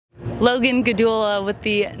Logan Gdula with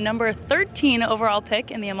the number 13 overall pick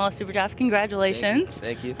in the MLS SuperDraft. Congratulations.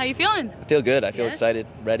 Thank you. How you feeling? I feel good. I feel excited.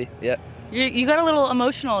 Ready. Yeah. You got a little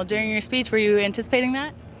emotional during your speech. Were you anticipating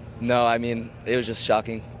that? No, I mean, it was just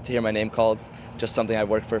shocking to hear my name called. Just something I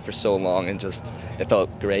worked for so long, and just it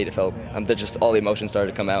felt great. It felt just all the emotions started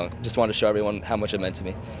to come out. Just wanted to show everyone how much it meant to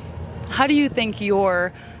me. How do you think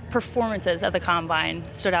your performances at the Combine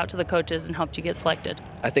stood out to the coaches and helped you get selected?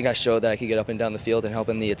 I think I showed that I could get up and down the field and help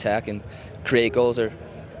in the attack and create goals or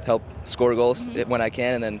help score goals when I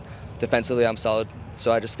can, and then defensively I'm solid.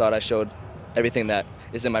 So I just thought I showed everything that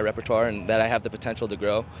is in my repertoire and that I have the potential to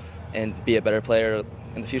grow and be a better player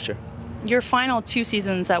in the future. Your final 2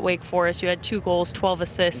 seasons at Wake Forest, you had 2 goals, 12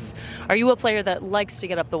 assists. Are you a player that likes to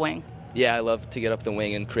get up the wing? Yeah, I love to get up the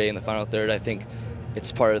wing and create in the final third. I think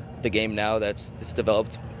it's part of the game now it's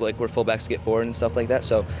developed, like where fullbacks get forward and stuff like that.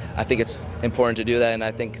 So I think it's important to do that, and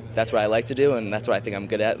I think that's what I like to do, and that's what I think I'm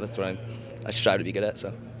good at. That's what I strive to be good at.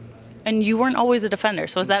 So. And you weren't always a defender,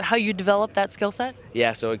 so is that how you developed that skill set?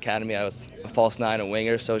 Yeah, so academy I was a false 9, a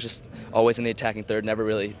winger, so just always in the attacking third, never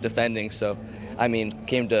really defending. So, I mean,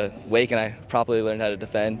 came to Wake and I properly learned how to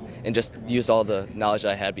defend and just use all the knowledge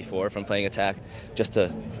that I had before from playing attack just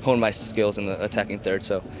to hone my skills in the attacking third.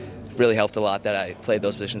 So, it really helped a lot that I played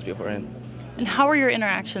those positions beforehand. And how were your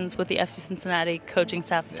interactions with the FC Cincinnati coaching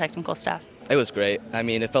staff, the technical staff? It was great. I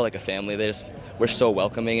mean, it felt like a family. They just were so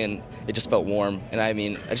welcoming, and it just felt warm. And I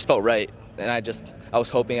mean, I just felt right. And I was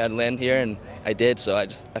hoping I'd land here, and I did. So I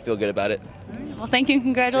feel good about it. Well, thank you and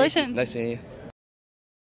congratulations. Nice meeting you.